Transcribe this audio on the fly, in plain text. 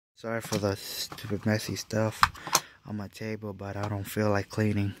Sorry for the stupid messy stuff on my table, but I don't feel like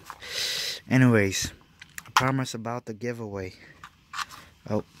cleaning. Anyways, I promise about the giveaway.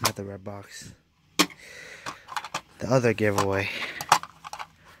 Oh, not the red box. The other giveaway,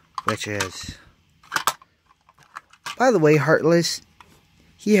 which is, by the way, Heartless,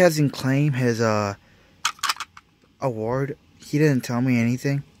 he hasn't claimed his award. He didn't tell me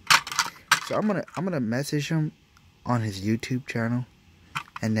anything, so I'm gonna message him on his YouTube channel,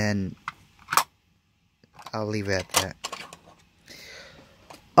 and then I'll leave it at that.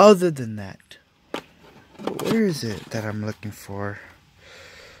 Other than that, where is it that I'm looking for?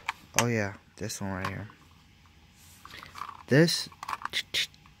 Oh yeah, this one right here. This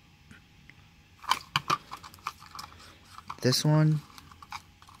one,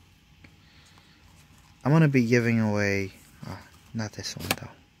 I'm gonna be giving away. Not this one though.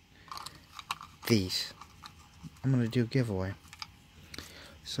 These. I'm gonna do a giveaway.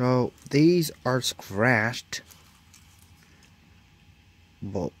 So these are scratched.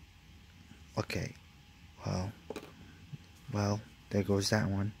 Well, okay. Well, there goes that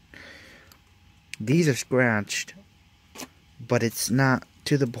one. These are scratched, but it's not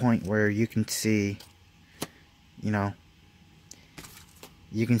to the point where you can see, you know,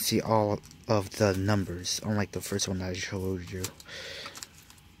 you can see all of the numbers, unlike the first one that I showed you.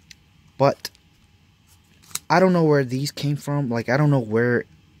 But I don't know where these came from. Like, I don't know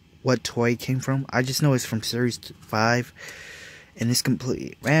what toy came from. I just know it's from Series 5, and it's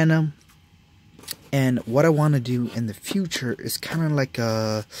completely random. And what I want to do in the future is kind of like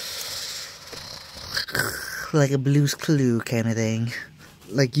a Blue's Clue kind of thing.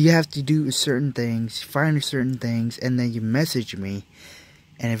 Like, you have to do certain things, find certain things, and then you message me.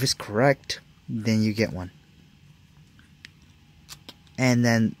 And if it's correct, then you get one. And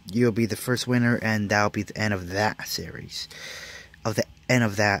then you'll be the first winner, and that'll be the end of that series. Of the end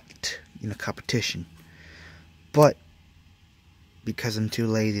of that, competition. But because I'm too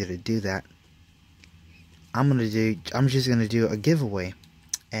lazy to do that, I'm just gonna do a giveaway.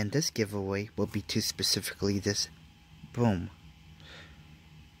 And this giveaway will be to specifically this. Boom.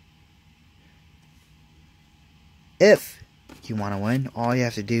 If you want to win, all you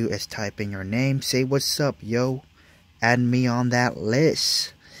have to do is type in your name, say what's up, yo, add me on that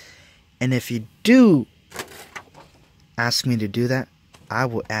list. And if you do ask me to do that, I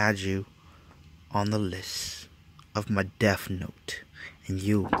will add you on the list of my death note, and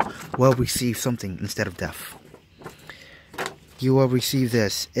you will receive something instead of death. You will receive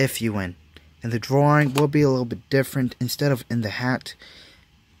this if you win. And the drawing will be a little bit different. Instead of in the hat,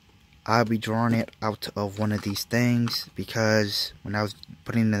 I'll be drawing it out of one of these things, because when I was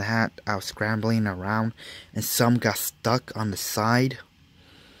putting it in the hat, I was scrambling around and some got stuck on the side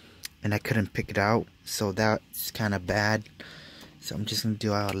and I couldn't pick it out, so that's kind of bad. So I'm just going to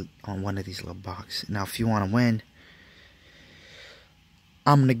do it on one of these little boxes. Now if you want to win,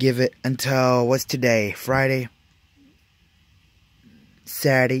 I'm going to give it until, what's today? Friday,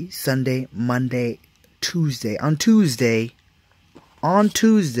 Saturday, Sunday, Monday, Tuesday. On Tuesday,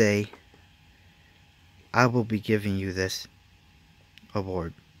 I will be giving you this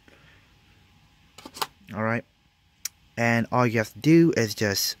award. Alright? And all you have to do is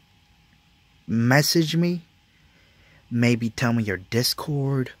just message me. Maybe tell me your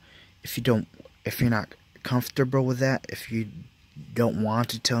Discord. If you're not comfortable with that, if you don't want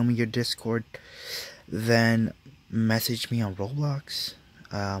to tell me your Discord, then message me on Roblox.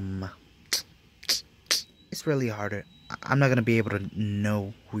 It's really harder. I'm not going to be able to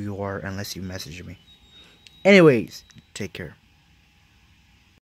know who you are unless you message me. Anyways, take care.